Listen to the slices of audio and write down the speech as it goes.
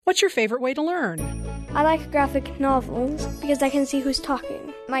What's your favorite way to learn? I like graphic novels because I can see who's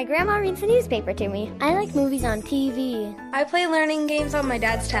talking. My grandma reads the newspaper to me. I like movies on TV. I play learning games on my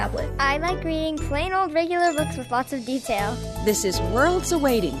dad's tablet. I like reading plain old regular books with lots of detail. This is Worlds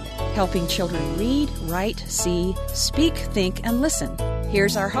Awaiting, helping children read, write, see, speak, think, and listen.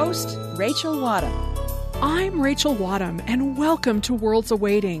 Here's our host, Rachel Wadham. I'm Rachel Wadham, and welcome to Worlds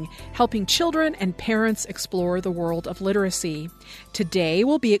Awaiting, helping children and parents explore the world of literacy. Today,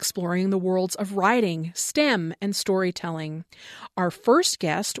 we'll be exploring the worlds of writing, STEM, and storytelling. Our first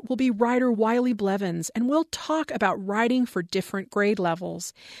guest will be writer Wiley Blevins, and we'll talk about writing for different grade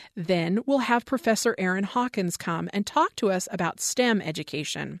levels. Then, we'll have Professor Aaron Hawkins come and talk to us about STEM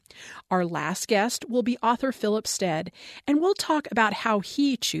education. Our last guest will be author Philip Stead, and we'll talk about how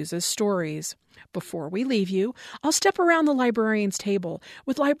he chooses stories. Before we leave you, I'll step around the librarian's table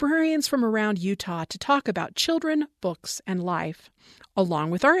with librarians from around Utah to talk about children, books, and life.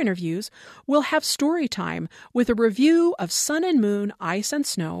 Along with our interviews, we'll have story time with a review of Sun and Moon, Ice and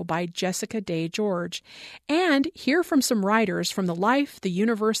Snow by Jessica Day George, and hear from some writers from the Life, the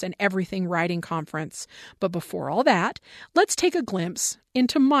Universe, and Everything Writing Conference. But before all that, let's take a glimpse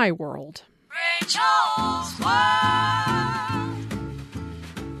into my world. Rachel's World!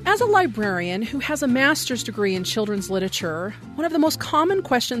 As a librarian who has a master's degree in children's literature, one of the most common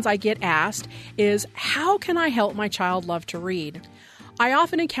questions I get asked is, how can I help my child love to read? I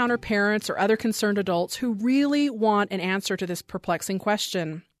often encounter parents or other concerned adults who really want an answer to this perplexing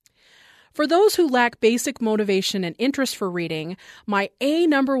question. For those who lack basic motivation and interest for reading, my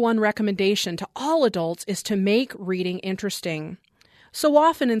number one recommendation to all adults is to make reading interesting. So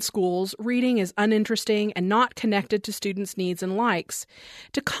often in schools, reading is uninteresting and not connected to students' needs and likes.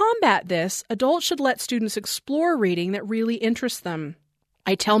 To combat this, adults should let students explore reading that really interests them.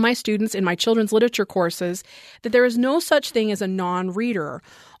 I tell my students in my children's literature courses that there is no such thing as a non-reader,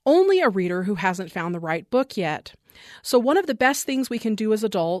 only a reader who hasn't found the right book yet. So one of the best things we can do as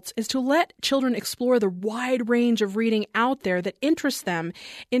adults is to let children explore the wide range of reading out there that interests them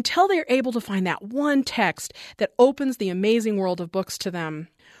until they are able to find that one text that opens the amazing world of books to them.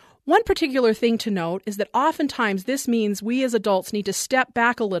 One particular thing to note is that oftentimes this means we as adults need to step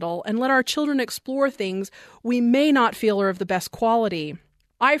back a little and let our children explore things we may not feel are of the best quality.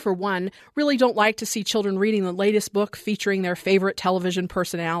 I, for one, really don't like to see children reading the latest book featuring their favorite television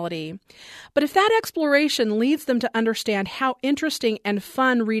personality. But if that exploration leads them to understand how interesting and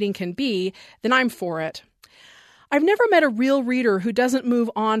fun reading can be, then I'm for it. I've never met a real reader who doesn't move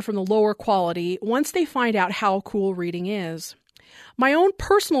on from the lower quality once they find out how cool reading is. My own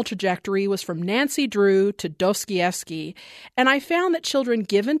personal trajectory was from Nancy Drew to Dostoevsky, and I found that children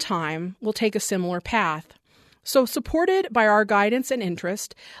given time will take a similar path. So supported by our guidance and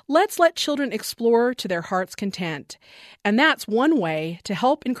interest, let's let children explore to their heart's content. And that's one way to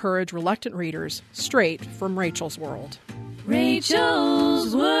help encourage reluctant readers straight from Rachel's World.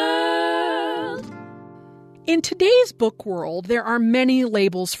 Rachel's World! In today's book world, there are many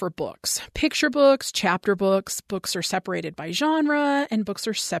labels for books. Picture books, chapter books, books are separated by genre, and books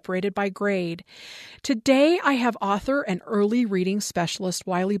are separated by grade. Today, I have author and early reading specialist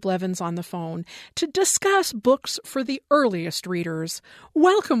Wiley Blevins on the phone to discuss books for the earliest readers.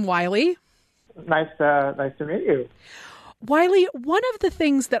 Welcome, Wiley. Nice to meet you. Wiley, one of the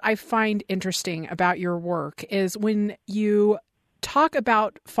things that I find interesting about your work is when you talk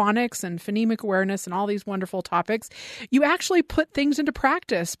about phonics and phonemic awareness and all these wonderful topics, you actually put things into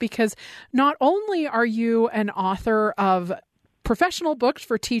practice, because not only are you an author of professional books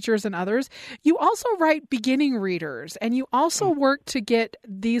for teachers and others, you also write beginning readers, and you also work to get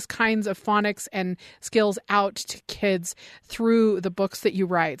these kinds of phonics and skills out to kids through the books that you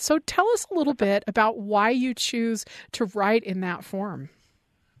write. So tell us a little bit about why you choose to write in that form.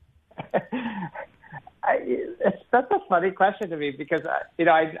 That's a funny question to me, because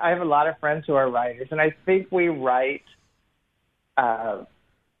I have a lot of friends who are writers, and I think we write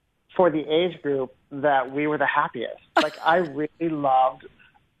for the age group that we were the happiest. Like, I really loved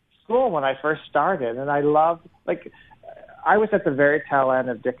school when I first started, and I was at the very tail end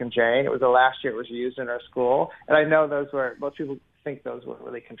of Dick and Jane. It was the last year it was used in our school, and I know most people think those were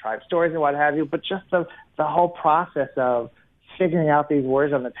really contrived stories and what have you, but just the whole process of figuring out these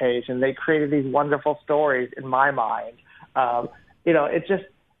words on the page, and they created these wonderful stories in my mind. I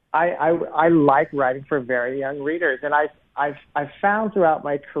like writing for very young readers, and I've found throughout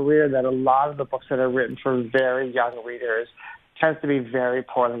my career that a lot of the books that are written for very young readers tends to be very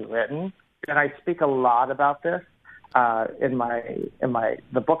poorly written, and I speak a lot about this in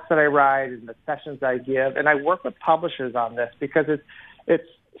the books that I write and the sessions I give, and I work with publishers on this because it's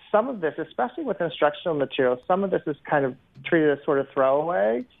some of this, especially with instructional materials, some of this is kind of treated as sort of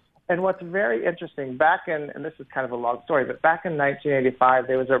throwaway. And what's very interesting, and this is kind of a long story, but back in 1985,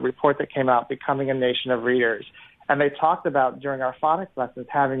 there was a report that came out, Becoming a Nation of Readers. And they talked about, during our phonics lessons,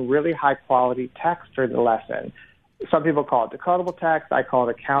 having really high-quality text for the lesson. Some people call it decodable text. I call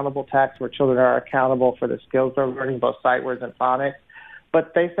it accountable text, where children are accountable for the skills they're learning, both sight words and phonics.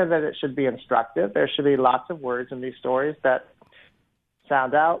 But they said that it should be instructive. There should be lots of words in these stories that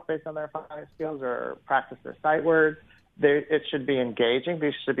sound out based on their phonics skills or practice their sight words. It should be engaging.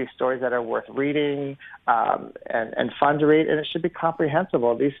 These should be stories that are worth reading and fun to read, and it should be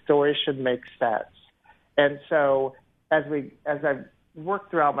comprehensible. These stories should make sense. And so as I've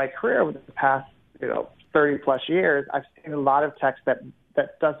worked throughout my career over the past 30-plus years, I've seen a lot of text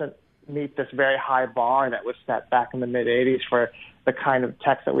that doesn't meet this very high bar that was set back in the mid-'80s for the kind of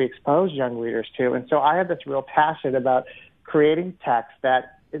text that we expose young readers to. And so I have this real passion about creating text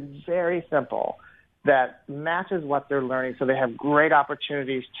that is very simple, that matches what they're learning so they have great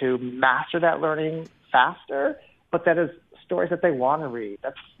opportunities to master that learning faster, but that is stories that they want to read,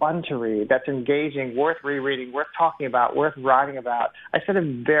 that's fun to read, that's engaging, worth rereading, worth talking about, worth writing about. I set a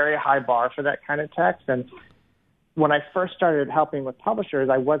very high bar for that kind of text, and when I first started helping with publishers,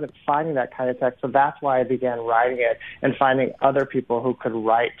 I wasn't finding that kind of text, so that's why I began writing it and finding other people who could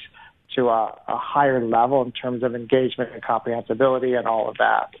write to a higher level in terms of engagement and comprehensibility and all of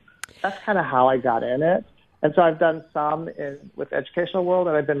that. That's kind of how I got in it. And so I've done some with Educational World,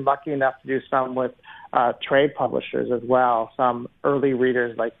 and I've been lucky enough to do some with trade publishers as well, some early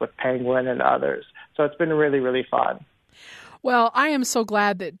readers like with Penguin and others. So it's been really, really fun. Well, I am so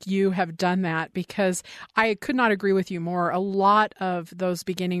glad that you have done that, because I could not agree with you more. A lot of those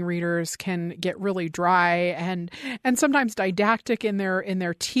beginning readers can get really dry and sometimes didactic in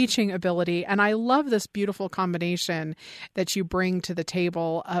their teaching ability. And I love this beautiful combination that you bring to the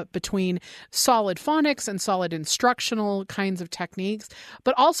table between solid phonics and solid instructional kinds of techniques,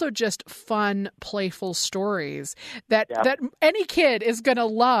 but also just fun, playful stories that any kid is going to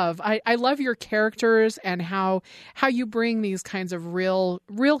love. I love your characters and how you bring these kinds of real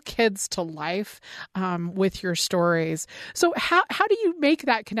kids to life with your stories. So how do you make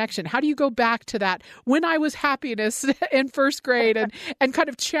that connection? How do you go back to that when I was happiness in first grade and kind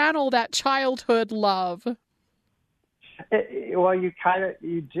of channel that childhood love? Well, you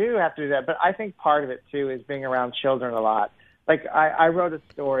do have to do that, but I think part of it too is being around children a lot. Like I wrote a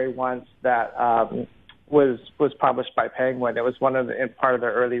story once that was published by Penguin. It was part of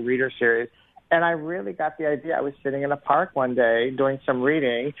their early reader series. And I really got the idea. I was sitting in a park one day doing some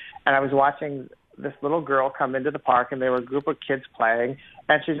reading, and I was watching this little girl come into the park, and there were a group of kids playing,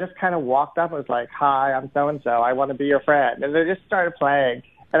 and she just kind of walked up and was like, "Hi, I'm so-and-so. I want to be your friend." And they just started playing.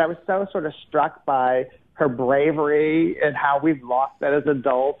 And I was so sort of struck by her bravery and how we've lost that as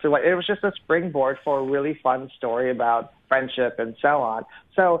adults. It was just a springboard for a really fun story about friendship and so on.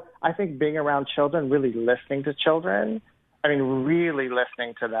 So I think being around children, really listening to children, really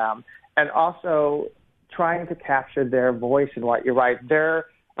listening to them, and also trying to capture their voice in what you write.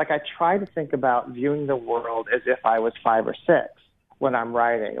 I try to think about viewing the world as if I was 5 or 6 when I'm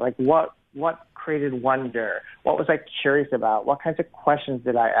writing. Like what created wonder? What was I curious about? What kinds of questions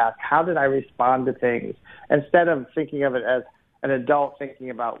did I ask? How did I respond to things? Instead of thinking of it as an adult thinking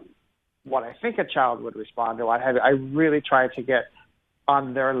about what I think a child would respond to, I really try to get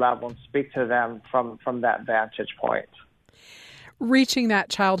on their level and speak to them from that vantage point. Reaching that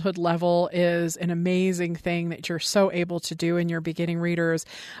childhood level is an amazing thing that you're so able to do in your beginning readers.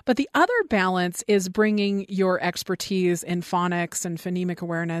 But the other balance is bringing your expertise in phonics and phonemic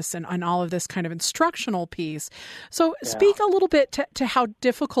awareness and all of this kind of instructional piece. So speak a little bit to how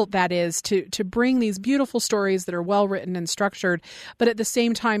difficult that is to bring these beautiful stories that are well written and structured, but at the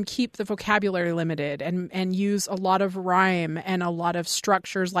same time keep the vocabulary limited and use a lot of rhyme and a lot of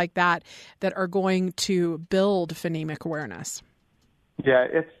structures like that are going to build phonemic awareness. Yeah,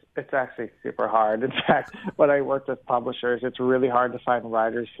 it's actually super hard. In fact, when I worked with publishers, it's really hard to find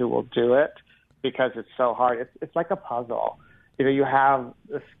writers who will do it because it's so hard. It's like a puzzle. You have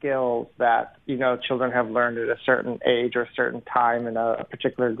the skills that, children have learned at a certain age or a certain time in a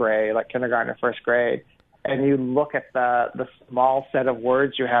particular grade, like kindergarten or first grade, and you look at the small set of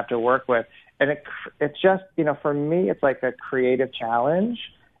words you have to work with, and it's just, for me, it's like a creative challenge,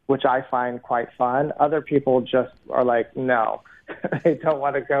 which I find quite fun. Other people just are like, no. They don't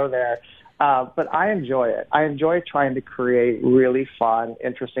want to go there. But I enjoy it. I enjoy trying to create really fun,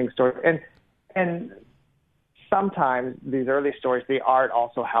 interesting stories. And sometimes these early stories, the art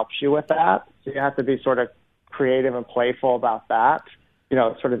also helps you with that. So you have to be sort of creative and playful about that.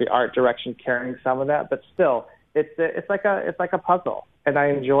 Sort of the art direction carrying some of that. But still, it's like a puzzle. and I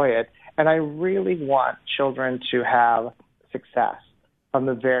enjoy it. And I really want children to have success from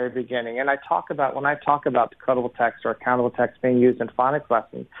the very beginning. And when I talk about decodable text or accountable text being used in phonics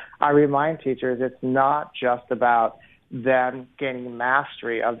lessons, I remind teachers it's not just about them gaining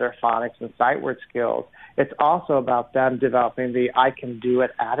mastery of their phonics and sight word skills. It's also about them developing the I can do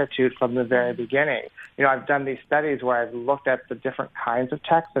it attitude from the very beginning. I've done these studies where I've looked at the different kinds of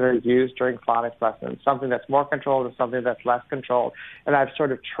text that are used during phonics lessons, something that's more controlled and something that's less controlled. And I've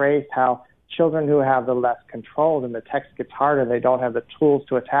sort of traced how children who have the less controlled and the text gets harder and they don't have the tools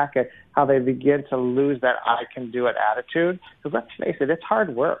to attack it, how they begin to lose that I can do it attitude. Because let's face it, it's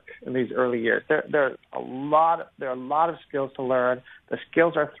hard work in these early years. There are a lot of skills to learn. The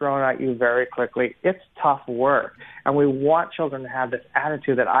skills are thrown at you very quickly. It's tough work. And we want children to have this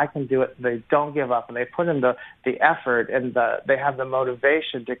attitude that I can do it. They don't give up and they put in the effort and they have the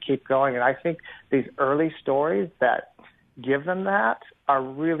motivation to keep going. And I think these early stories that give them that are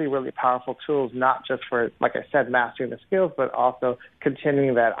really, really powerful tools, not just for, like I said, mastering the skills, but also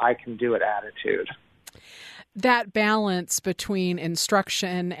continuing that I can do it attitude. That balance between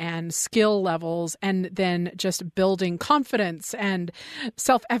instruction and skill levels and then just building confidence and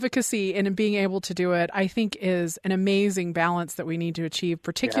self-efficacy in being able to do it, I think is an amazing balance that we need to achieve,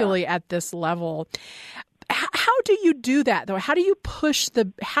 particularly at this level. How do you do that, though? How do you push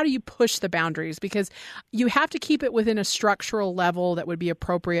the boundaries? Because you have to keep it within a structural level that would be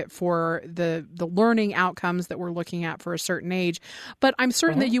appropriate for the learning outcomes that we're looking at for a certain age. But I'm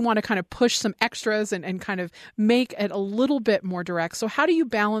certain that you want to kind of push some extras and kind of make it a little bit more direct. So how do you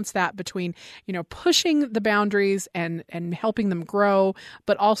balance that between, pushing the boundaries and helping them grow,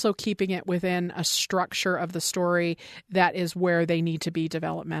 but also keeping it within a structure of the story that is where they need to be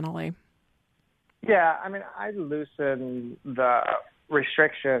developmentally? Yeah, I loosen the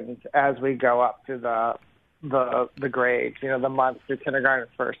restrictions as we go up to the grades, the months through kindergarten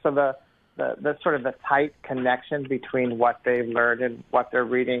first. So the sort of the tight connection between what they've learned and what they're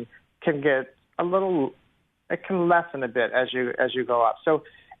reading can get it can lessen a bit as you go up. So,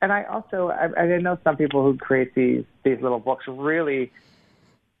 and I know some people who create these little books really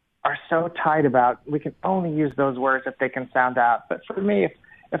are so tight about we can only use those words that they can sound out. But for me,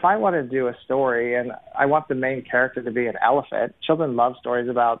 if I want to do a story and I want the main character to be an elephant, children love stories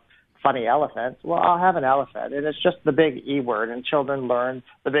about funny elephants, well, I'll have an elephant. And it's just the big E word, and children learn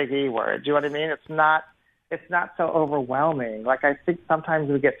the big E word. Do you know what I mean? It's not so overwhelming. Like, I think sometimes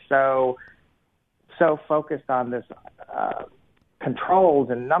we get so focused on this controls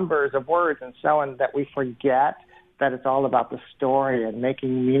and numbers of words and so on that we forget that it's all about the story and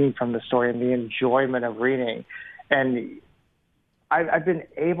making meaning from the story and the enjoyment of reading. And I've been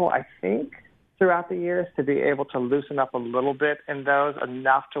able, I think, throughout the years to be able to loosen up a little bit in those,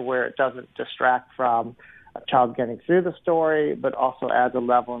 enough to where it doesn't distract from a child getting through the story, but also adds a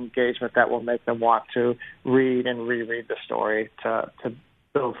level of engagement that will make them want to read and reread the story to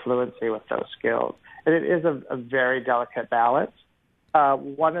build fluency with those skills. And it is a very delicate balance.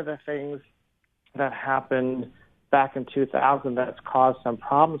 One of the things that happened back in 2000 that's caused some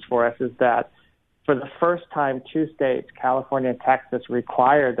problems for us is that for the first time, 2 states, California and Texas,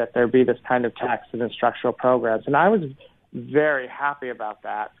 required that there be this kind of text in instructional programs. And I was very happy about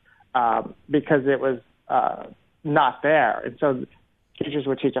that because it was not there. And so teachers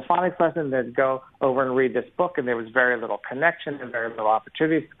would teach a phonics lesson, they'd go over and read this book, and there was very little connection and very little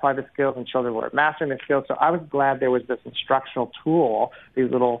opportunities to apply the skills, and children weren't mastering the skills. So I was glad there was this instructional tool, these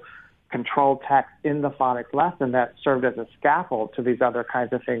little controlled text in the phonics lesson that served as a scaffold to these other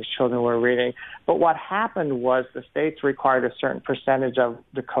kinds of things children were reading. But what happened was the states required a certain percentage of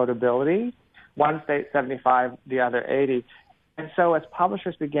decodability. One state 75, the other 80. And so as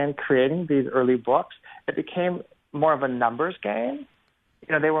publishers began creating these early books, it became more of a numbers game.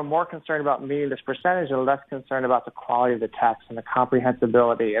 They were more concerned about meeting this percentage and less concerned about the quality of the text and the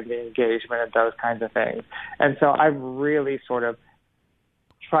comprehensibility and the engagement and those kinds of things. And so I've really sort of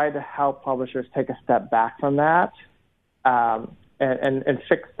tried to help publishers take a step back from that and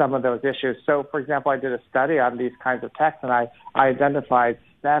fix some of those issues. So, for example, I did a study on these kinds of texts, and I identified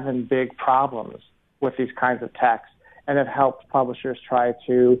 7 big problems with these kinds of texts, and it helped publishers try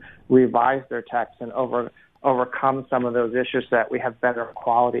to revise their texts and overcome some of those issues so that we have better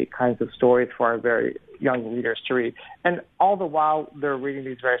quality kinds of stories for our very young readers to read. And all the while they're reading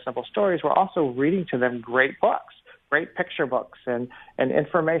these very simple stories, we're also reading to them great books, great picture books and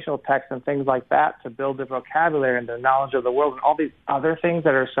informational texts and things like that to build their vocabulary and their knowledge of the world and all these other things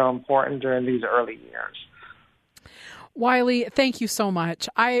that are so important during these early years. Wiley, thank you so much.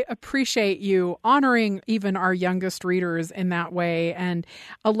 I appreciate you honoring even our youngest readers in that way and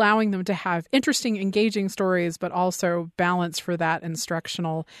allowing them to have interesting, engaging stories, but also balance for that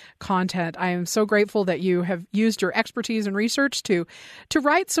instructional content. I am so grateful that you have used your expertise and research to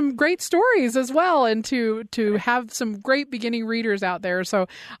write some great stories as well and to have some great beginning readers out there. So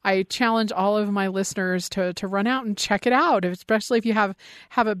I challenge all of my listeners to run out and check it out, especially if you have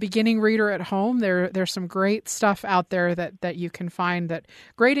a beginning reader at home. There's some great stuff out there that you can find, that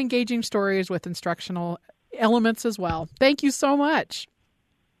great engaging stories with instructional elements as well. Thank you so much.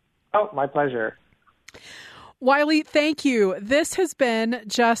 Oh, my pleasure. Wiley, thank you. This has been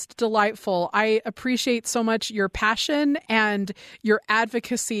just delightful. I appreciate so much your passion and your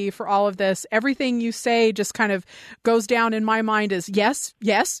advocacy for all of this. Everything you say just kind of goes down in my mind as yes,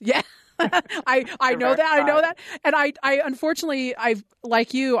 yes, yes. I know that. And I unfortunately,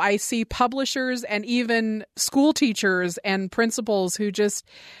 like you, I see publishers and even school teachers and principals who just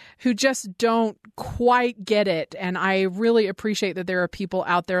don't quite get it. And I really appreciate that there are people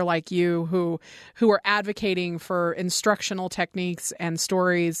out there like you who are advocating for instructional techniques and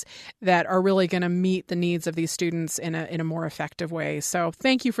stories that are really going to meet the needs of these students in a more effective way. So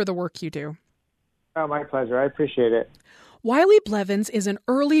thank you for the work you do. Oh, my pleasure. I appreciate it. Wiley Blevins is an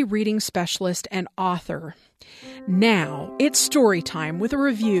early reading specialist and author. Now, it's story time with a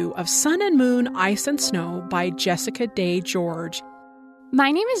review of Sun and Moon, Ice and Snow by Jessica Day George. My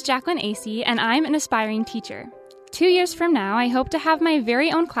name is Jacqueline Acey, and I'm an aspiring teacher. 2 years from now, I hope to have my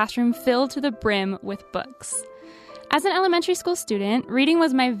very own classroom filled to the brim with books. As an elementary school student, reading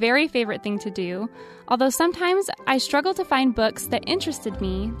was my very favorite thing to do, although sometimes I struggled to find books that interested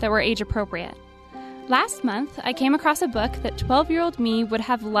me that were age appropriate. Last month, I came across a book that 12-year-old me would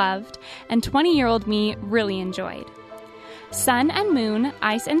have loved and 20-year-old me really enjoyed. Sun and Moon,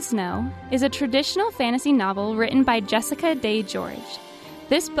 Ice and Snow is a traditional fantasy novel written by Jessica Day George.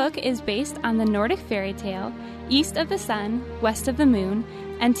 This book is based on the Nordic fairy tale East of the Sun, West of the Moon,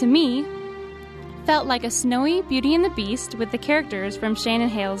 and to me, felt like a snowy Beauty and the Beast with the characters from Shannon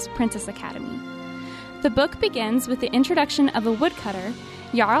Hale's Princess Academy. The book begins with the introduction of a woodcutter,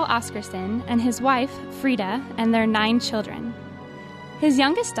 Jarl Oscarsson, and his wife, Frida, and their 9 children. His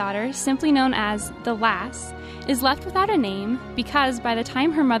youngest daughter, simply known as the Lass, is left without a name because by the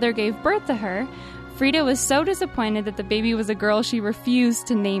time her mother gave birth to her, Frida was so disappointed that the baby was a girl she refused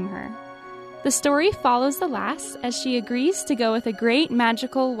to name her. The story follows the Lass as she agrees to go with a great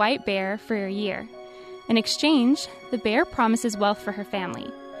magical white bear for a year. In exchange, the bear promises wealth for her family.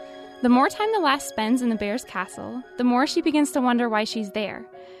 The more time the Lass spends in the bear's castle, the more she begins to wonder why she's there.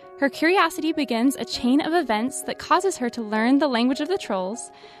 Her curiosity begins a chain of events that causes her to learn the language of the trolls,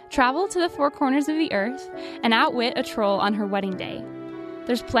 travel to the 4 corners of the earth, and outwit a troll on her wedding day.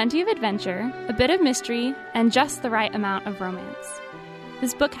 There's plenty of adventure, a bit of mystery, and just the right amount of romance.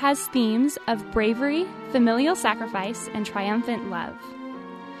 This book has themes of bravery, familial sacrifice, and triumphant love.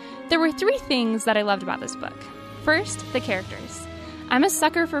 There were 3 things that I loved about this book. First, the characters. I'm a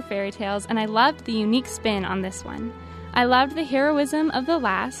sucker for fairy tales, and I loved the unique spin on this one. I loved the heroism of the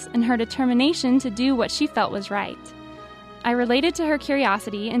Lass and her determination to do what she felt was right. I related to her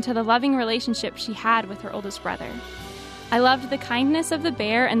curiosity and to the loving relationship she had with her oldest brother. I loved the kindness of the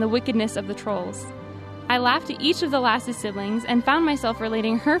bear and the wickedness of the trolls. I laughed at each of the Lass's siblings and found myself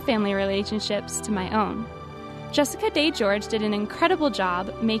relating her family relationships to my own. Jessica Day George did an incredible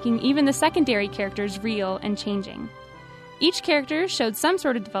job making even the secondary characters real and changing. Each character showed some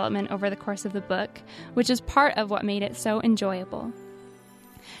sort of development over the course of the book, which is part of what made it so enjoyable.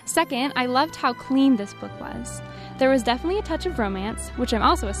 Second, I loved how clean this book was. There was definitely a touch of romance, which I'm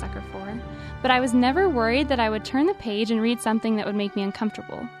also a sucker for, but I was never worried that I would turn the page and read something that would make me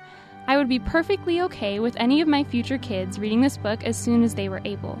uncomfortable. I would be perfectly okay with any of my future kids reading this book as soon as they were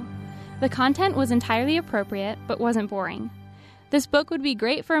able. The content was entirely appropriate, but wasn't boring. This book would be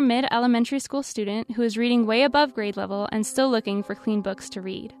great for a mid-elementary school student who is reading way above grade level and still looking for clean books to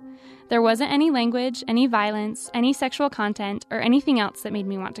read. There wasn't any language, any violence, any sexual content, or anything else that made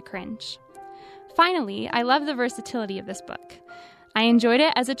me want to cringe. Finally, I love the versatility of this book. I enjoyed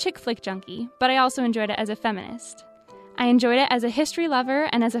it as a chick flick junkie, but I also enjoyed it as a feminist. I enjoyed it as a history lover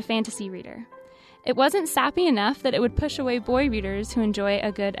and as a fantasy reader. It wasn't sappy enough that it would push away boy readers who enjoy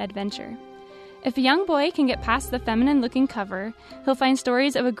a good adventure. If a young boy can get past the feminine-looking cover, he'll find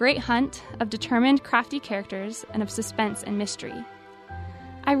stories of a great hunt, of determined, crafty characters, and of suspense and mystery.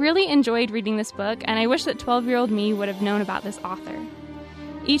 I really enjoyed reading this book, and I wish that 12-year-old me would have known about this author.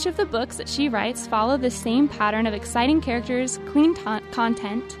 Each of the books that she writes follow the same pattern of exciting characters, clean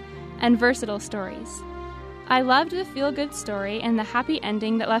content, and versatile stories. I loved the feel-good story and the happy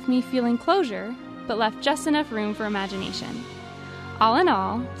ending that left me feeling closure, but left just enough room for imagination. All in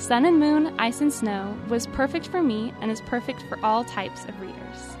all, Sun and Moon, Ice and Snow was perfect for me and is perfect for all types of readers.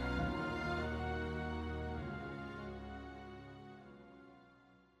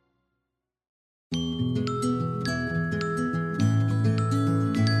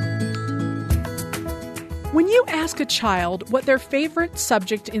 When you ask a child what their favorite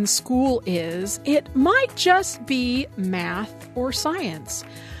subject in school is, it might just be math or science.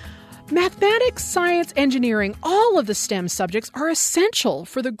 Mathematics, science, engineering, all of the STEM subjects are essential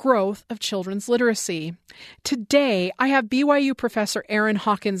for the growth of children's literacy. Today, I have BYU professor Aaron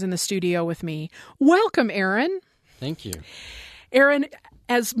Hawkins in the studio with me. Welcome, Aaron. Thank you. Aaron,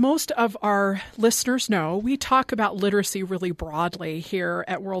 as most of our listeners know, we talk about literacy really broadly here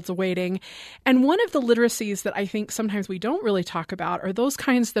at Worlds Awaiting. And one of the literacies that I think sometimes we don't really talk about are those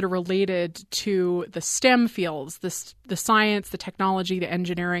kinds that are related to the STEM fields, the science, the technology, the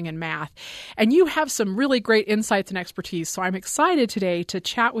engineering, and math. And you have some really great insights and expertise, so I'm excited today to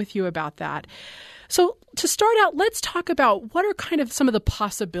chat with you about that. So to start out, let's talk about what are kind of some of the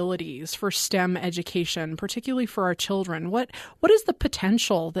possibilities for STEM education, particularly for our children. What is the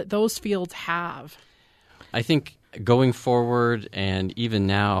potential that those fields have? I think going forward and even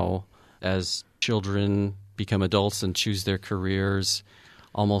now, as children become adults and choose their careers,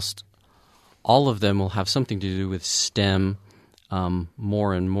 almost all of them will have something to do with STEM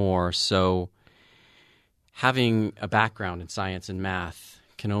more and more. So having a background in science and math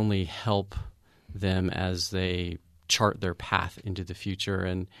can only help them as they chart their path into the future.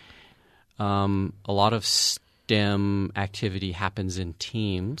 And a lot of STEM activity happens in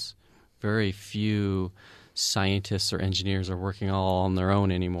teams. Very few scientists or engineers are working all on their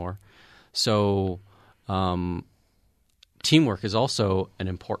own anymore. So teamwork is also an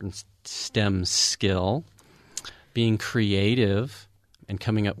important STEM skill. Being creative and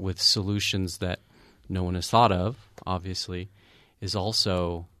coming up with solutions that no one has thought of, obviously, is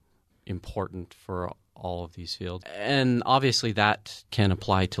also important for all of these fields. And obviously that can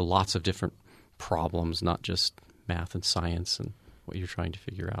apply to lots of different problems, not just math and science and what you're trying to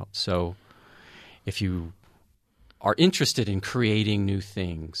figure out. So if you are interested in creating new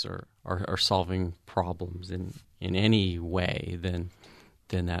things or solving problems in any way, then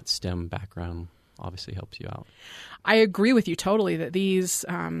that STEM background obviously helps you out. I agree with you totally that these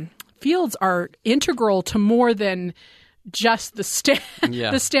fields are integral to more than just the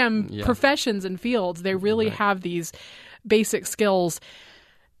STEM professions and fields. They really have these basic skills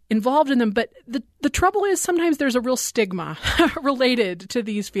involved in them. But the trouble is sometimes there's a real stigma related to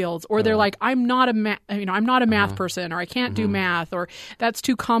these fields, or they're like, I'm not a math person, or I can't do math, or that's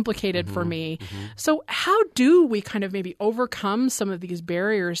too complicated for me. So how do we kind of maybe overcome some of these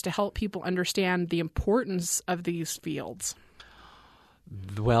barriers to help people understand the importance of these fields?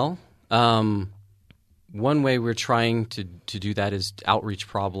 Well, one way we're trying to do that is outreach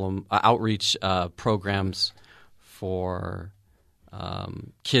programs for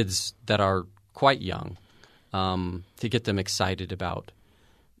kids that are quite young, to get them excited about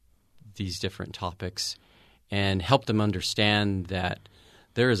these different topics and help them understand that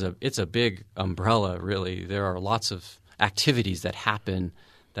it's a big umbrella, really. There are lots of activities that happen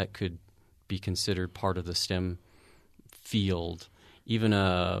that could be considered part of the STEM field. Even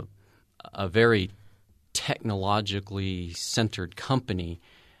a very technologically centered company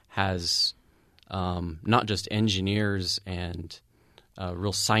has not just engineers and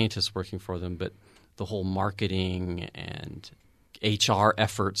real scientists working for them, but the whole marketing and HR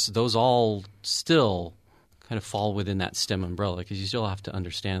efforts, those all still kind of fall within that STEM umbrella because you still have to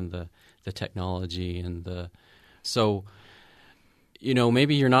understand the technology and so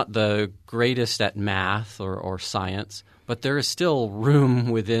maybe you're not the greatest at math or science, but there is still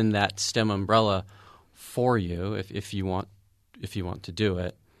room within that STEM umbrella for you if you want to do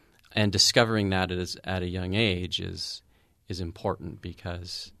it, and discovering that at a young age is important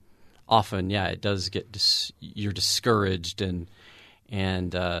because often it does get you're discouraged and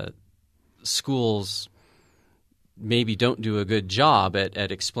schools maybe don't do a good job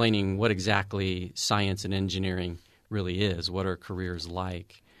at explaining what exactly science and engineering really is, what are careers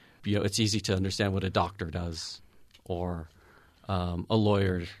like. It's easy to understand what a doctor does or a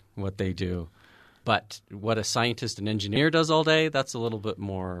lawyer, what they do. But what a scientist and engineer does all day, that's a little bit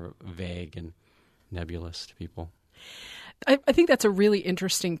more vague and nebulous to people. I think that's a really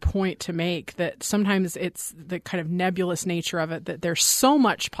interesting point to make, that sometimes it's the kind of nebulous nature of it, that there's so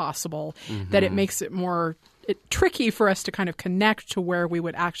much possible that it makes it more tricky for us to kind of connect to where we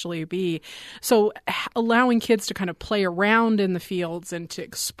would actually be. So allowing kids to kind of play around in the fields and to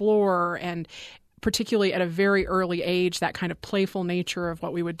explore and particularly at a very early age, that kind of playful nature of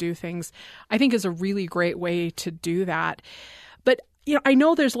what we would do things, I think is a really great way to do that. But I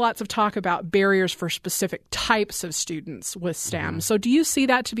know there's lots of talk about barriers for specific types of students with STEM. Mm-hmm. So do you see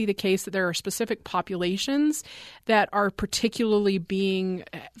that to be the case, that there are specific populations that are particularly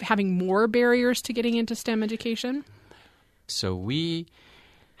having more barriers to getting into STEM education? So we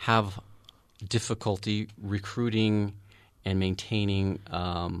have difficulty recruiting and maintaining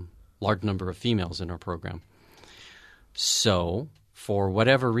large number of females in our program. So for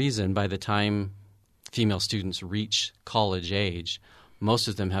whatever reason, by the time female students reach college age, most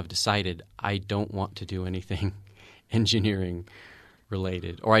of them have decided, I don't want to do anything engineering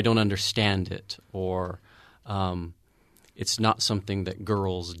related, or I don't understand it, or it's not something that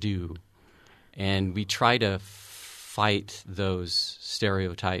girls do. And we try to fight those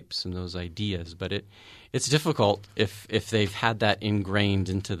stereotypes and those ideas, but it's difficult if they've had that ingrained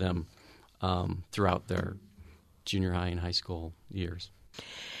into them throughout their junior high and high school years.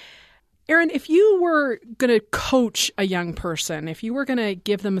 Erin, if you were going to coach a young person, if you were going to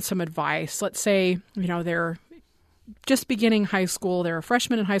give them some advice, let's say, they're just beginning high school, they're a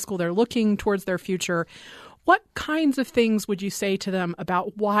freshman in high school, they're looking towards their future, what kinds of things would you say to them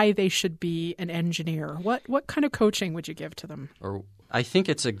about why they should be an engineer? What kind of coaching would you give to them? I think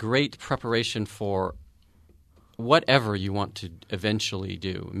it's a great preparation for whatever you want to eventually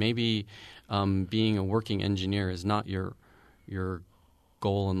do. Maybe being a working engineer is not your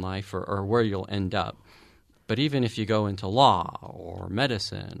goal in life or where you'll end up. But even if you go into law or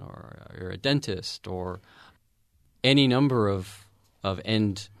medicine or you're a dentist or any number of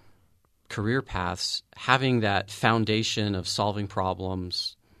end career paths, having that foundation of solving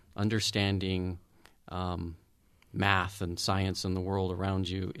problems, understanding math and science and the world around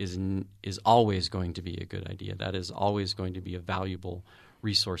you is always going to be a good idea. That is always going to be a valuable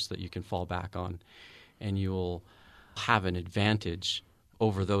resource that you can fall back on, and you will have an advantage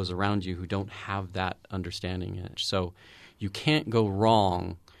over those around you who don't have that understanding in it. So you can't go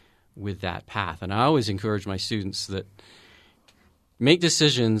wrong with that path. And I always encourage my students that make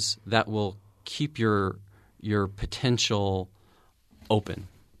decisions that will keep your potential open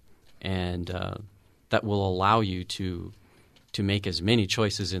and that will allow you to make as many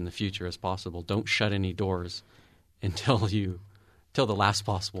choices in the future as possible. Don't shut any doors until the last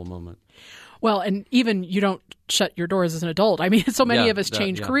possible moment. Well, and even you don't shut your doors as an adult. I mean, so many of us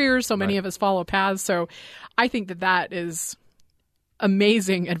change careers, so many of us follow paths. So I think that is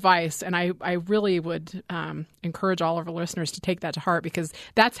amazing advice, and I really would encourage all of our listeners to take that to heart, because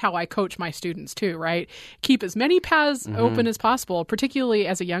that's how I coach my students too, right? Keep as many paths open as possible, particularly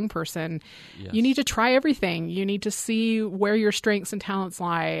as a young person. Yes. You need to try everything. You need to see where your strengths and talents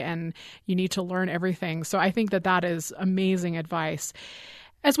lie, and you need to learn everything. So I think that is amazing advice.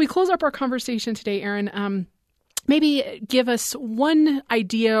 As we close up our conversation today, Erin, maybe give us one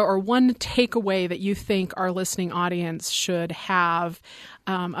idea or one takeaway that you think our listening audience should have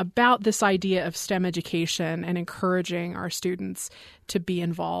about this idea of STEM education and encouraging our students to be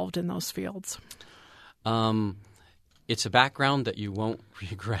involved in those fields. It's a background that you won't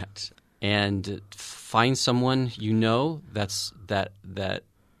regret, and find someone that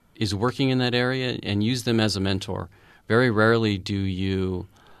is working in that area and use them as a mentor. Very rarely do you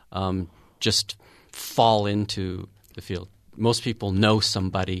just fall into the field. Most people know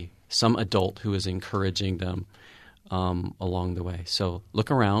somebody, some adult who is encouraging them along the way. So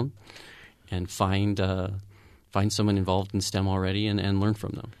look around and find someone involved in STEM already and learn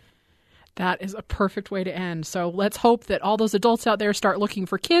from them. That is a perfect way to end. So let's hope that all those adults out there start looking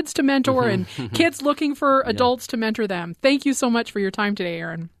for kids to mentor and kids looking for adults to mentor them. Thank you so much for your time today,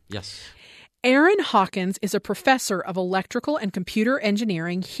 Erin. Yes. Erin Hawkins is a professor of electrical and computer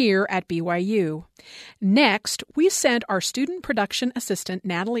engineering here at BYU. Next, we send our student production assistant,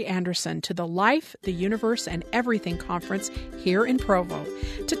 Natalie Anderson, to the Life, the Universe, and Everything conference here in Provo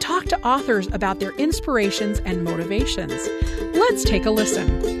to talk to authors about their inspirations and motivations. Let's take a listen.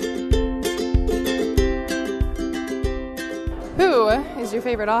 Who is your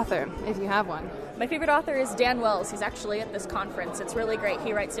favorite author, if you have one? My favorite author is Dan Wells. He's actually at this conference. It's really great.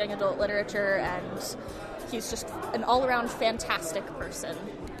 He writes young adult literature, and he's just an all-around fantastic person.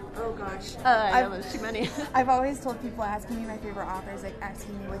 Oh, gosh. I know there's too many. I've always told people asking me my favorite author is like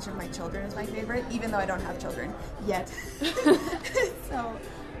asking me which of my children is my favorite, even though I don't have children yet. So,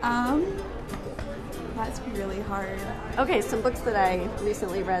 that's really hard. Okay, some books that I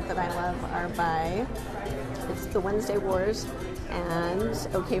recently read that I love are by, it's The Wednesday Wars and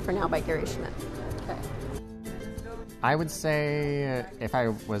Okay for Now by Gary Schmidt. Okay. I would say, if I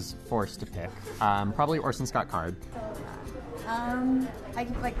was forced to pick, probably Orson Scott Card.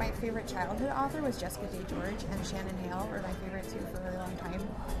 My favorite childhood author was Jessica Day George, and Shannon Hale were my favorite too for a really long time.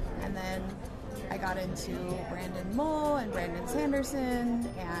 And then I got into Brandon Mull and Brandon Sanderson,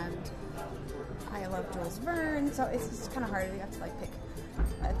 and I love Jules Verne. So it's just kind of hard. You have to pick.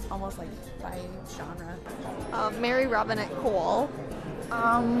 It's almost like by genre. Mary Robinette Kowal.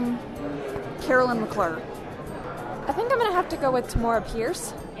 Carolyn McClure. I think I'm going to have to go with Tamora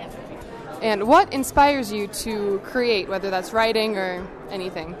Pierce. And what inspires you to create, whether that's writing or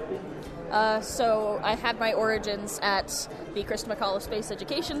anything? So I had my origins at the Krista McAuliffe Space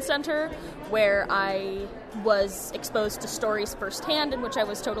Education Center, where I was exposed to stories firsthand, in which I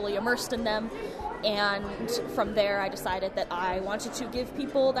was totally immersed in them. And from there, I decided that I wanted to give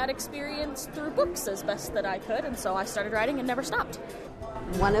people that experience through books as best that I could, and so I started writing and never stopped.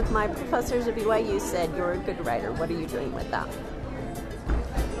 One of my professors at BYU said, "You're a good writer. What are you doing with that?"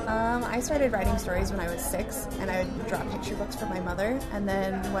 I started writing stories when I was 6, and I would draw picture books for my mother. And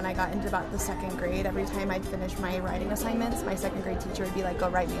then when I got into about the 2nd grade, every time I'd finish my writing assignments, my 2nd grade teacher would be like, "Go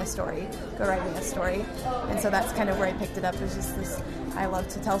write me a story. Go write me a story." And so that's kind of where I picked it up. There's just this, I love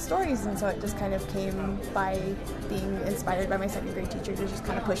to tell stories, and so it just kind of came by being inspired by my 2nd grade teacher to just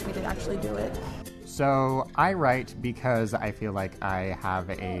kind of push me to actually do it. So I write because I feel like I have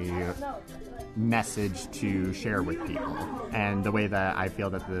a message to share with people, and the way that I feel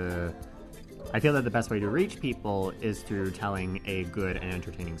that the best way to reach people is through telling a good and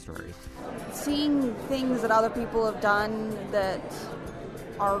entertaining story. Seeing things that other people have done that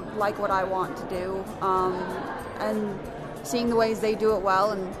are like what I want to do, and seeing the ways they do it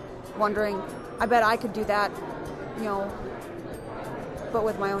well, and wondering, I bet I could do that, but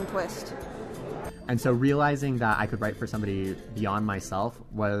with my own twist. And so realizing that I could write for somebody beyond myself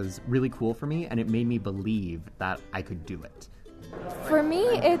was really cool for me, and it made me believe that I could do it. For me,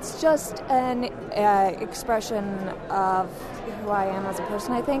 it's just an expression of who I am as a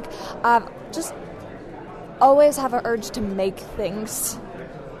person, I think. Just always have an urge to make things.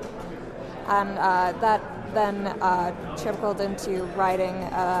 And that then trickled into writing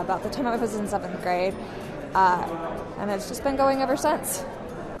about the time I was in 7th grade. And it's just been going ever since.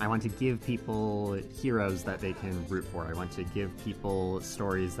 I want to give people heroes that they can root for. I want to give people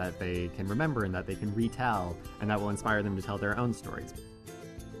stories that they can remember and that they can retell, and that will inspire them to tell their own stories.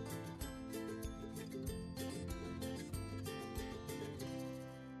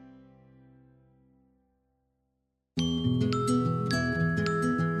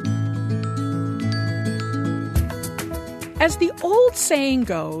 As the old saying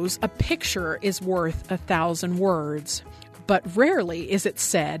goes, a picture is worth 1,000 words. But rarely is it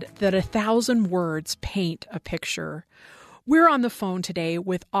said that 1,000 words paint a picture. We're on the phone today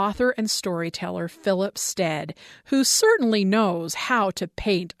with author and storyteller Philip Stead, who certainly knows how to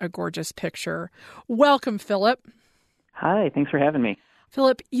paint a gorgeous picture. Welcome, Philip. Hi, thanks for having me.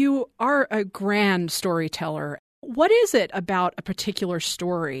 Philip, you are a grand storyteller. What is it about a particular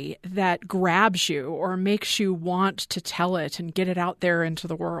story that grabs you or makes you want to tell it and get it out there into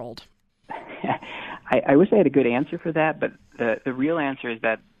the world? I wish I had a good answer for that, but the real answer is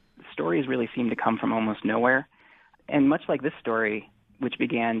that stories really seem to come from almost nowhere. And much like this story, which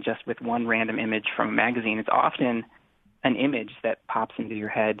began just with one random image from a magazine, it's often an image that pops into your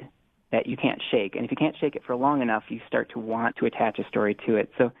head that you can't shake. And if you can't shake it for long enough, you start to want to attach a story to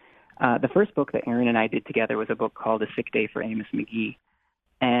it. So the first book that Erin and I did together was a book called A Sick Day for Amos McGee.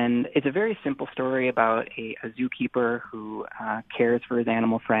 And it's a very simple story about a zookeeper who cares for his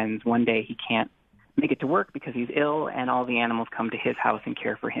animal friends. One day he can't make it to work because he's ill, and all the animals come to his house and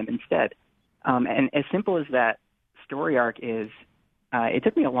care for him instead. And as simple as that story arc is, it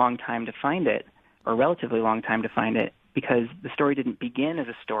took me a long time to find it, or a relatively long time to find it, because the story didn't begin as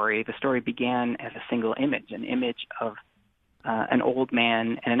a story. The story began as a single image, an image of an old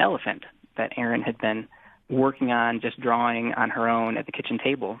man and an elephant that Erin had been working on, just drawing on her own at the kitchen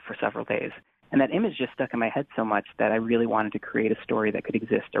table for several days. And that image just stuck in my head so much that I really wanted to create a story that could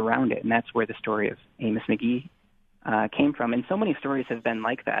exist around it. And that's where the story of Amos McGee came from. And so many stories have been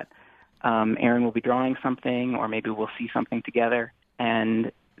like that. Erin will be drawing something, or maybe we'll see something together,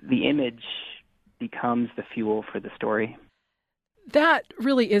 and the image becomes the fuel for the story. That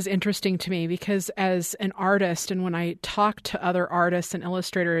really is interesting to me, because as an artist, and when I talk to other artists and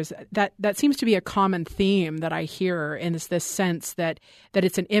illustrators, that seems to be a common theme that I hear, and it's this sense that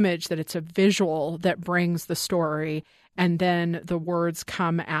it's an image, that it's a visual that brings the story, and then the words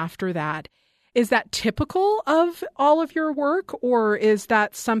come after that. Is that typical of all of your work, or is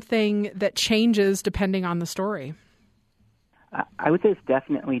that something that changes depending on the story? I would say it's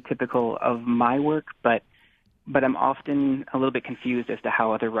definitely typical of my work, but I'm often a little bit confused as to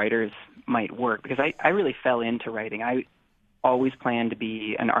how other writers might work, because I really fell into writing. always planned to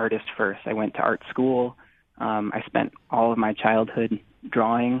be an artist first. I went to art school. I spent all of my childhood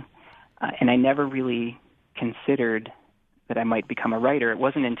drawing, and I never really considered that I might become a writer. It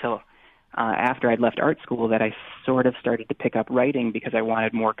wasn't until after I'd left art school that I sort of started to pick up writing because I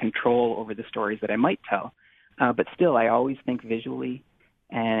wanted more control over the stories that I might tell. But still, I always think visually,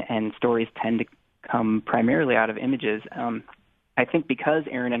 and stories tend to come primarily out of images. I think because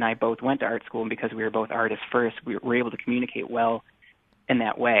Erin and I both went to art school and because we were both artists first, we were able to communicate well in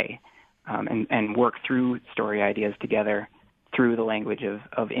that way, and work through story ideas together through the language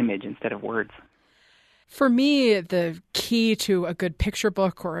of image instead of words. For me, the key to a good picture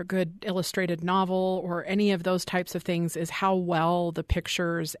book or a good illustrated novel or any of those types of things is how well the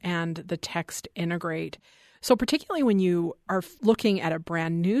pictures and the text integrate. So particularly when you are looking at a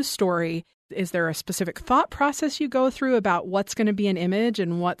brand new story, is there a specific thought process you go through about what's going to be an image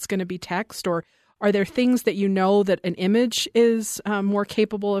and what's going to be text? Or are there things that you know that an image is more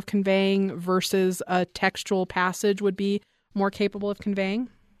capable of conveying versus a textual passage would be more capable of conveying?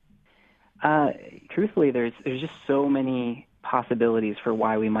 Truthfully, there's just so many possibilities for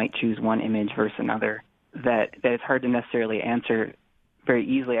why we might choose one image versus another that it's hard to necessarily answer very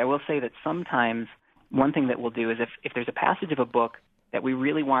easily. I will say that sometimes one thing that we'll do is if there's a passage of a book that we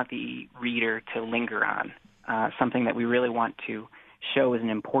really want the reader to linger on, something that we really want to show as an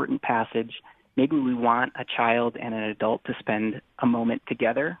important passage, maybe we want a child and an adult to spend a moment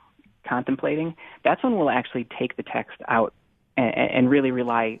together contemplating, that's when we'll actually take the text out and really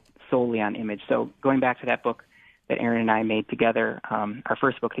rely solely on image. So going back to that book that Erin and I made together, our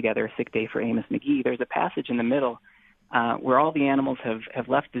first book together, A Sick Day for Amos McGee, there's a passage in the middle where all the animals have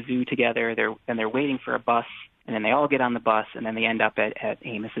left the zoo together, they're waiting for a bus, and then they all get on the bus, and then they end up at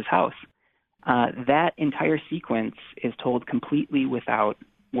Amos's house. That entire sequence is told completely without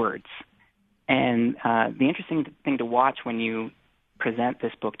words. And the interesting thing to watch when you present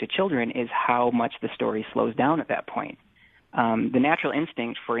this book to children is how much the story slows down at that point. The natural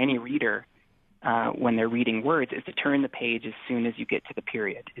instinct for any reader when they're reading words is to turn the page as soon as you get to the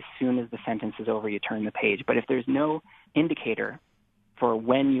period. As soon as the sentence is over, you turn the page. But if there's no indicator for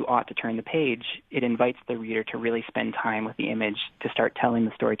when you ought to turn the page, it invites the reader to really spend time with the image, to start telling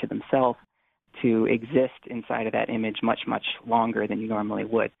the story to themselves, to exist inside of that image much, much longer than you normally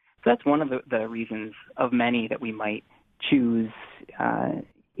would. So that's one of the reasons of many that we might choose,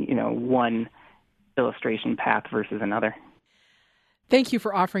 one illustration path versus another. Thank you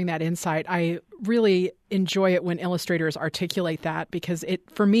for offering that insight. I really enjoy it when illustrators articulate that because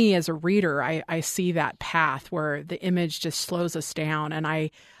for me as a reader, I see that path where the image just slows us down. And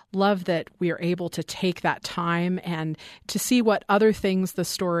I love that we are able to take that time and to see what other things the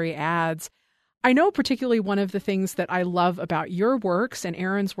story adds. I know particularly one of the things that I love about your works and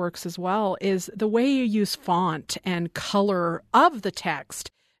Erin's works as well is the way you use font and color of the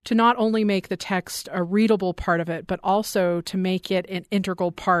text to not only make the text a readable part of it, but also to make it an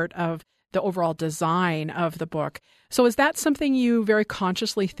integral part of the overall design of the book. So is that something you very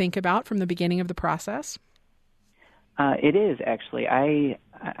consciously think about from the beginning of the process? It is, actually. I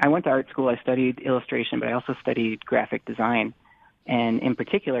went to art school. I studied illustration, but I also studied graphic design. And in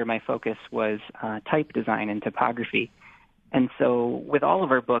particular, my focus was type design and typography. And so with all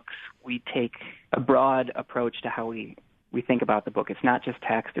of our books, we take a broad approach to how we think about the book. It's not just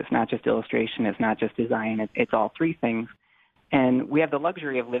text, it's not just illustration, it's not just design, it's all three things. And we have the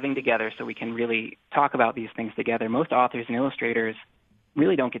luxury of living together so we can really talk about these things together. Most authors and illustrators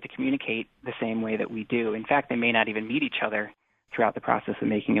really don't get to communicate the same way that we do. In fact, they may not even meet each other throughout the process of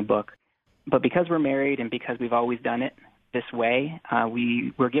making a book. But because we're married and because we've always done it this way,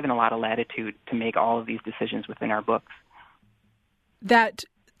 we're given a lot of latitude to make all of these decisions within our books. That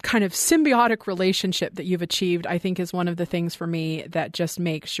kind of symbiotic relationship that you've achieved, I think, is one of the things for me that just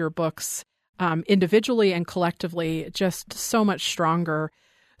makes your books individually and collectively just so much stronger.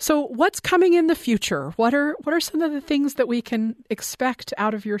 So what's coming in the future? What are some of the things that we can expect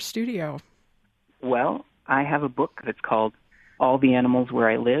out of your studio? Well, I have a book that's called All the Animals Where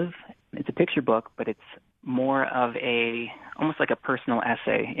I Live. It's a picture book, but it's more of almost like a personal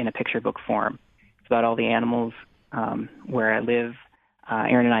essay in a picture book form. It's about all the animals where I live.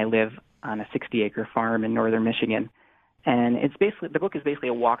 Erin and I live on a 60-acre farm in northern Michigan. And the book is basically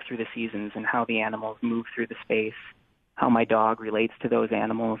a walk through the seasons and how the animals move through the space, how my dog relates to those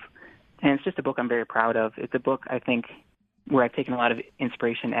animals. And it's just a book I'm very proud of. It's a book, I think, where I've taken a lot of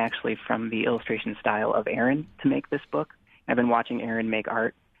inspiration actually from the illustration style of Erin to make this book. I've been watching Erin make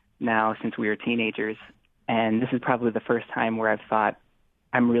art now since we were teenagers. And this is probably the first time where I've thought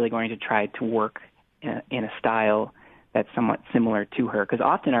I'm really going to try to work in a style that's somewhat similar to her, because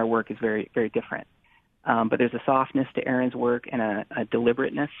often our work is very, very different. But there's a softness to Erin's work and a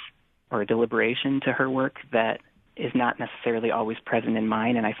deliberateness or a deliberation to her work that is not necessarily always present in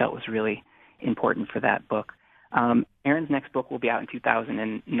mine, and I felt was really important for that book. Erin's next book will be out in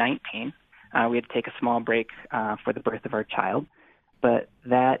 2019. We had to take a small break for the birth of our child, but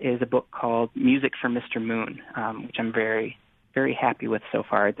that is a book called Music for Mr. Moon, which I'm very, very happy with so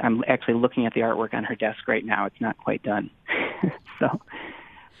far. I'm actually looking at the artwork on her desk right now. It's not quite done.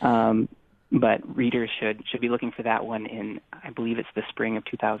 But readers should be looking for that one in, I believe it's the spring of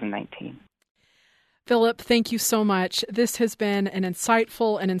 2019. Philip, thank you so much. This has been an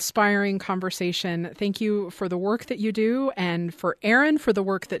insightful and inspiring conversation. Thank you for the work that you do and for Erin for the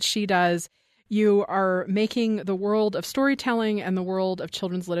work that she does. You are making the world of storytelling and the world of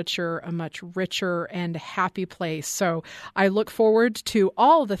children's literature a much richer and happy place. So I look forward to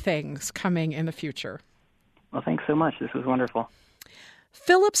all the things coming in the future. Well, thanks so much. This was wonderful.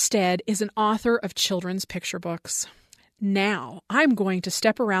 Philip Stead is an author of children's picture books. Now, I'm going to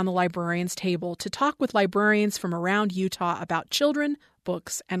step around the librarian's table to talk with librarians from around Utah about children,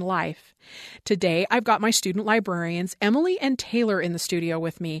 books, and life. Today, I've got my student librarians, Emily and Taylor, in the studio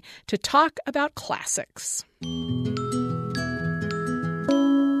with me to talk about classics.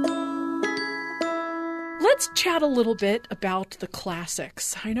 Let's chat a little bit about the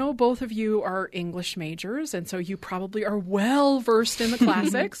classics. I know both of you are English majors, and so you probably are well versed in the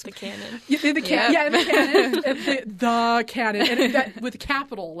classics. The canon. The canon. The canon, and that, with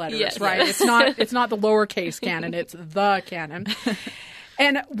capital letters, yes, right? Yes. It's not the lowercase canon. It's the canon.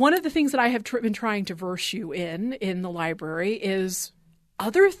 And one of the things that I have been trying to verse you in the library is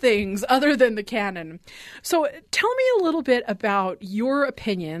other things other than the canon. So tell me a little bit about your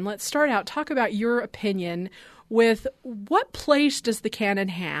opinion. Let's start out, talk about your opinion with what place does the canon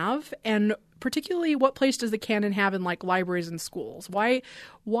have, and particularly what place does the canon have in like libraries and schools? Why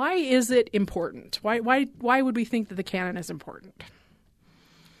is it important? Why would we think that the canon is important?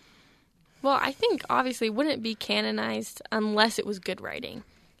 Well, I think obviously it wouldn't be canonized unless it was good writing.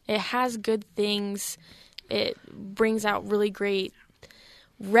 It has good things. It brings out really great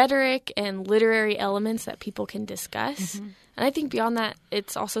rhetoric and literary elements that people can discuss. Mm-hmm. And I think beyond that,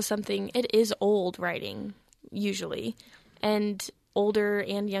 it's also something, it is old writing, usually. And older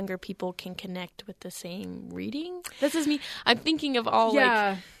and younger people can connect with the same reading. This is me. I'm thinking of all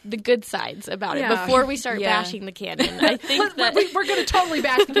like the good sides about it before we start bashing the canon. I think that we're going to totally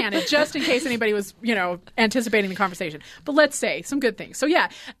bash the canon just in case anybody was, anticipating the conversation. But let's say some good things. So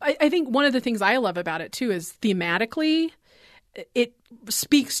I think one of the things I love about it too is thematically it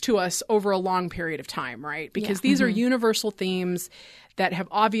speaks to us over a long period of time, right? Because these are universal themes that have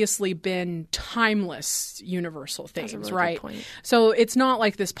obviously been timeless universal themes, really, right? So it's not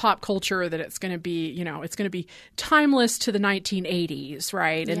like this pop culture that it's going to be, it's going to be timeless to the 1980s,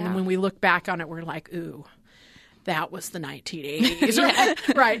 right? And then when we look back on it, we're like, ooh, that was the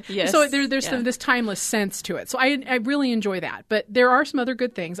 1980s, right? Yes. So there's this timeless sense to it. So I really enjoy that. But there are some other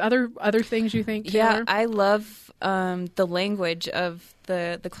good things. Other things you think, Taylor? Yeah, I love the language of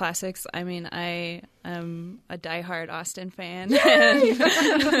the classics. I mean, I am a diehard Austen fan.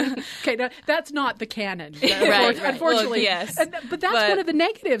 Okay, now, that's not the canon, right. Unfortunately. Well, yes. But that's one of the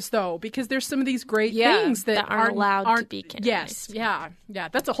negatives, though, because there's some of these great things that aren't allowed to be canonized. Yes, yeah.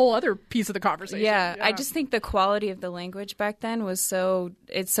 That's a whole other piece of the conversation. Yeah, I just think the quality of the language back then was so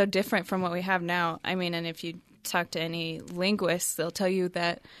different from what we have now. I mean, and if you talk to any linguists, they'll tell you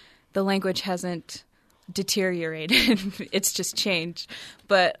that the language hasn't deteriorated. It's just changed.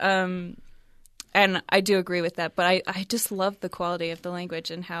 But and I do agree with that, but I just love the quality of the language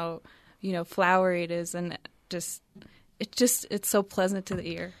and how flowery it is, and it's so pleasant to the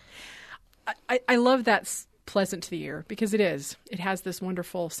ear. I love that pleasant to the ear because it has this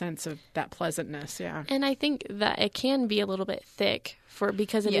wonderful sense of that pleasantness. And I think that it can be a little bit thick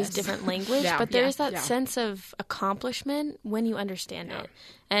because it is different language, but there's that sense of accomplishment when you understand it,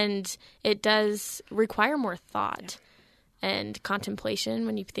 and it does require more thought and contemplation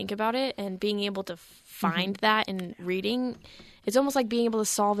when you think about it, and being able to find that in reading, it's almost like being able to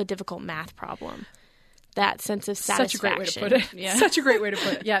solve a difficult math problem. That sense of satisfaction. Such a great way to put it. Yeah. Such a great way to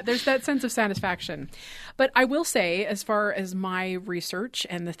put it. Yeah, there's that sense of satisfaction. But I will say, as far as my research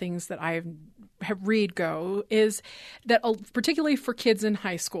and the things that I have read go, is that particularly for kids in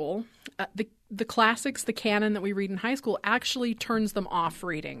high school, the classics, the canon that we read in high school actually turns them off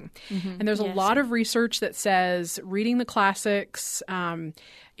reading. Mm-hmm. And there's a lot of research that says reading the classics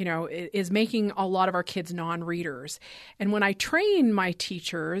is making a lot of our kids non-readers. And when I train my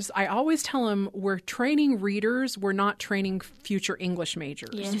teachers, I always tell them we're training readers, we're not training future English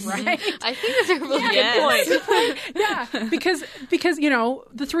majors, right? I think that's a really good point. Yeah, because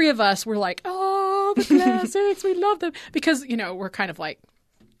the three of us were like, oh, all the classics. We love them. Because, we're kind of like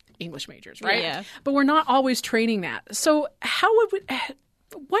English majors, right? Yeah. But we're not always training that. So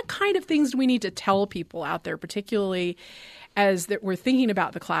what kind of things do we need to tell people out there, particularly as that we're thinking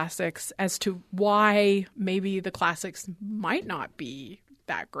about the classics, as to why maybe the classics might not be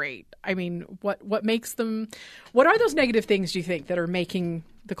that great? I mean, what makes them? What are those negative things, do you think, that are making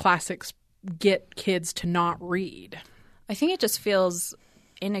the classics get kids to not read? I think it just feels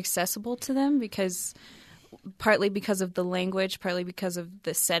inaccessible to them partly because of the language, partly because of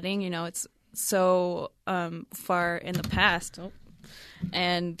the setting. It's so far in the past,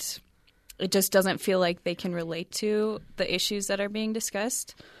 and it just doesn't feel like they can relate to the issues that are being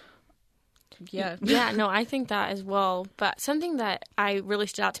discussed. Yeah. Yeah, no, I think that as well. But something that really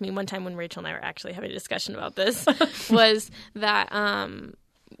stood out to me one time when Rachel and I were actually having a discussion about this was that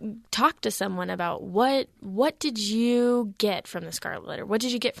talk to someone about what did you get from the Scarlet Letter? What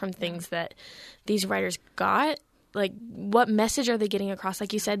did you get from things that these writers got? Like, what message are they getting across?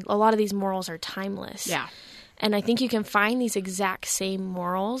 Like you said, a lot of these morals are timeless. Yeah. And I think you can find these exact same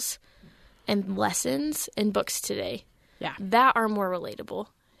morals and lessons in books today. Yeah. That are more relatable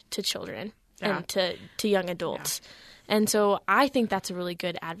to children and to young adults. Yeah. And so I think that's a really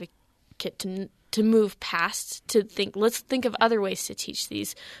good advocate to move past, to think, let's think of other ways to teach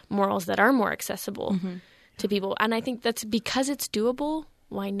these morals that are more accessible to people. And I think that's because it's doable,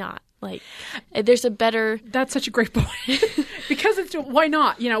 why not? Like, there's a better... That's such a great point. Because it's... Why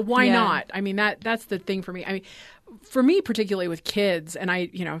not? Why not? I mean, that's the thing for me. I mean, for me, particularly with kids, and I,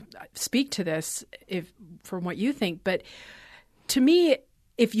 speak to this from what you think, but to me,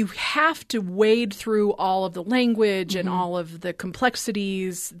 if you have to wade through all of the language and all of the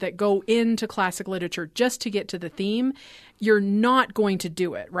complexities that go into classic literature just to get to the theme, you're not going to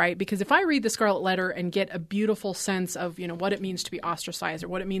do it, right? Because if I read the Scarlet Letter and get a beautiful sense of, what it means to be ostracized or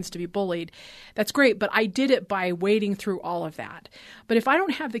what it means to be bullied, that's great. But I did it by wading through all of that. But if I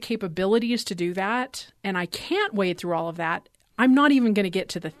don't have the capabilities to do that and I can't wade through all of that, I'm not even going to get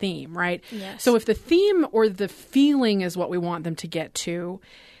to the theme, right? Yes. So if the theme or the feeling is what we want them to get to,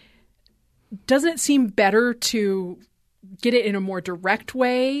 doesn't it seem better to get it in a more direct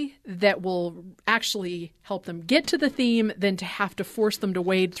way that will actually help them get to the theme than to have to force them to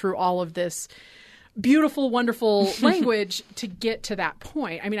wade through all of this beautiful, wonderful language to get to that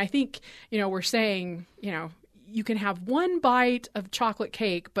point? I mean, I think, we're saying, you can have one bite of chocolate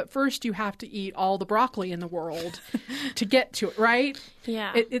cake, but first you have to eat all the broccoli in the world to get to it, right?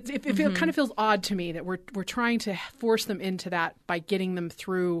 Yeah. It kind of feels odd to me that we're trying to force them into that by getting them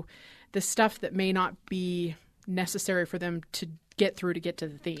through the stuff that may not be necessary for them to get through to get to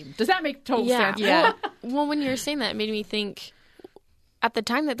the theme. Does that make total sense? Yeah. Well, when you were saying that, it made me think, at the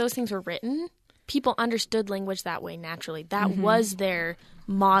time that those things were written, people understood language that way naturally. That was their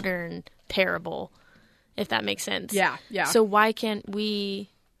modern parable, if that makes sense. Yeah, yeah. So why can't we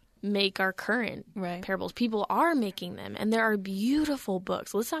make our current parables? People are making them, and there are beautiful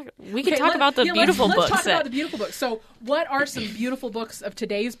books. We can talk about the beautiful books. Let's talk about the beautiful books. So what are some beautiful books of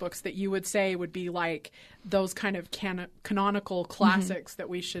today's books that you would say would be like those kind of canonical classics that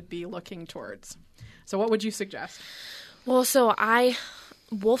we should be looking towards? So what would you suggest? Well,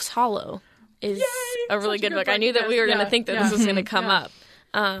 Wolf's Hollow is a really good book. I knew that we were going to think that this was going to come up.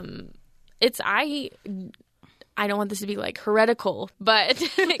 I don't want this to be like heretical, but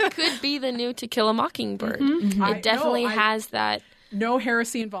it could be the new To Kill a Mockingbird. It definitely has that. No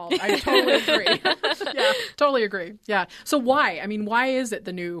heresy involved. I totally agree. Totally agree. Yeah. So why? I mean, why is it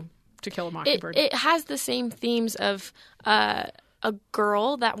the new To Kill a Mockingbird? It has the same themes of a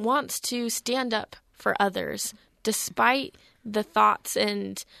girl that wants to stand up for others despite the thoughts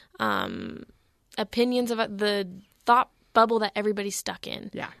and opinions of the thought bubble that everybody's stuck in.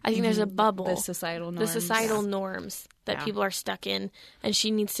 Yeah. I think there's a bubble. The societal norms. That people are stuck in, and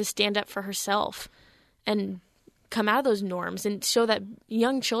she needs to stand up for herself and come out of those norms and show that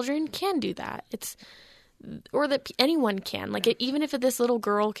young children can do that. Or that anyone can. Like, even if this little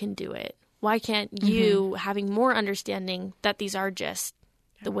girl can do it, why can't you, having more understanding that these are just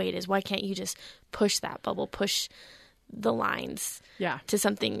the way it is, why can't you just push that bubble, push the lines to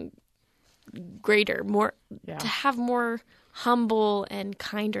something greater, more to have more humble and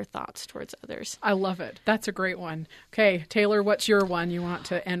kinder thoughts towards others. I love it. That's a great one. Okay, Taylor, what's your one you want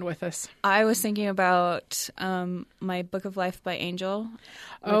to end with us? I was thinking about my Book of Life by Angel,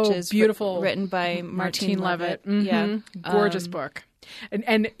 which is beautiful, written by Martine Leavitt. Yeah, gorgeous book.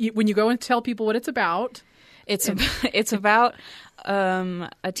 And when you go and tell people what it's about, it's about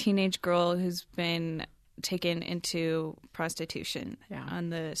a teenage girl who's been taken into prostitution on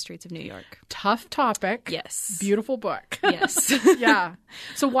the streets of New York. Tough topic. Yes. Beautiful book. Yes. Yeah.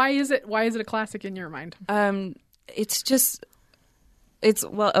 So why is it a classic in your mind? It's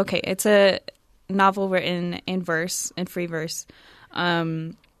a novel written in verse, in free verse.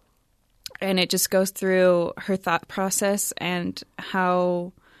 And it just goes through her thought process and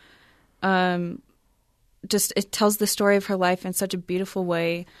how it tells the story of her life in such a beautiful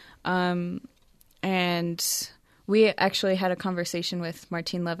way. And we actually had a conversation with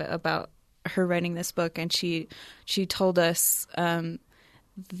Martine Levitt about her writing this book, and she told us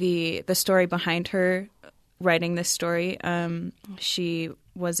the story behind her writing this story. She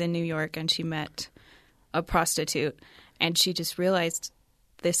was in New York and she met a prostitute, and she just realized,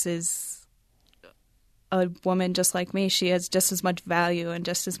 this is a woman just like me. She has just as much value and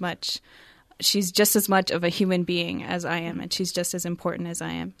she's just as much of a human being as I am, and she's just as important as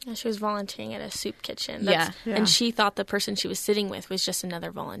I am. And she was volunteering at a soup kitchen. Yeah. And she thought the person she was sitting with was just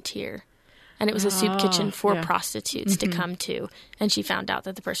another volunteer. And it was a soup kitchen for prostitutes to come to. And she found out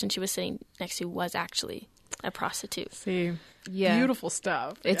that the person she was sitting next to was actually a prostitute. See, beautiful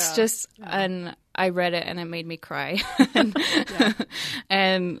stuff. It's just, and I read it and it made me cry.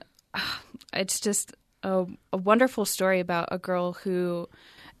 And it's just a wonderful story about a girl who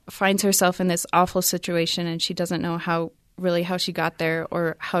finds herself in this awful situation, and she doesn't know how she got there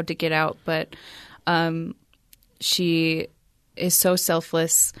or how to get out. But she is so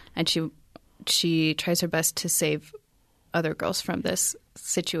selfless, and she tries her best to save other girls from this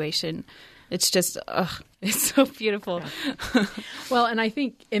situation. It's just, it's so beautiful. Yeah. Well, and I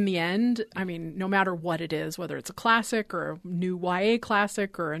think in the end, I mean, no matter what it is, whether it's a classic or a new YA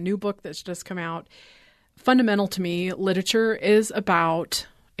classic or a new book that's just come out, fundamental to me, literature is about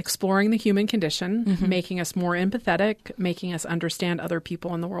exploring the human condition, making us more empathetic, making us understand other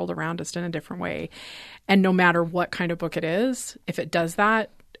people in the world around us in a different way. And no matter what kind of book it is, if it does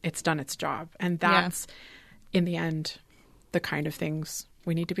that, it's done its job. And that's, in the end, the kind of things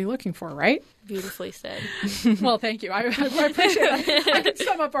we need to be looking for, right? Beautifully said. Well, thank you. I appreciate it. I can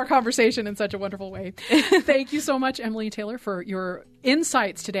sum up our conversation in such a wonderful way. Thank you so much, Emily Taylor, for your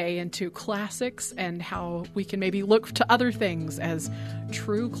insights today into classics and how we can maybe look to other things as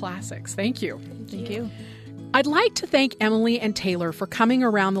true classics. Thank you. Thank you. I'd like to thank Emily and Taylor for coming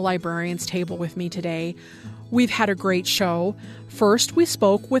around the librarian's table with me today. We've had a great show. First, we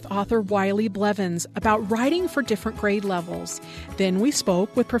spoke with author Wiley Blevins about writing for different grade levels. Then we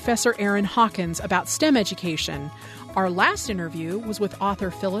spoke with Professor Aaron Hawkins about STEM education. Our last interview was with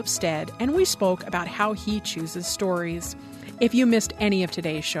author Philip Stead, and we spoke about how he chooses stories. If you missed any of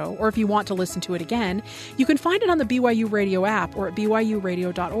today's show, or if you want to listen to it again, you can find it on the BYU Radio app or at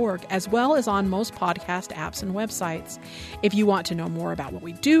byuradio.org, as well as on most podcast apps and websites. If you want to know more about what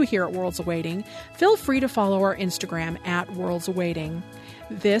we do here at Worlds Awaiting, feel free to follow our Instagram at Worlds Awaiting.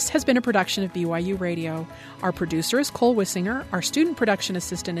 This has been a production of BYU Radio. Our producer is Cole Wissinger, our student production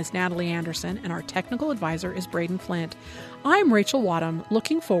assistant is Natalie Anderson, and our technical advisor is Braden Flint. I'm Rachel Wadham,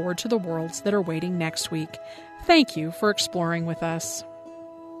 looking forward to the worlds that are waiting next week. Thank you for exploring with us.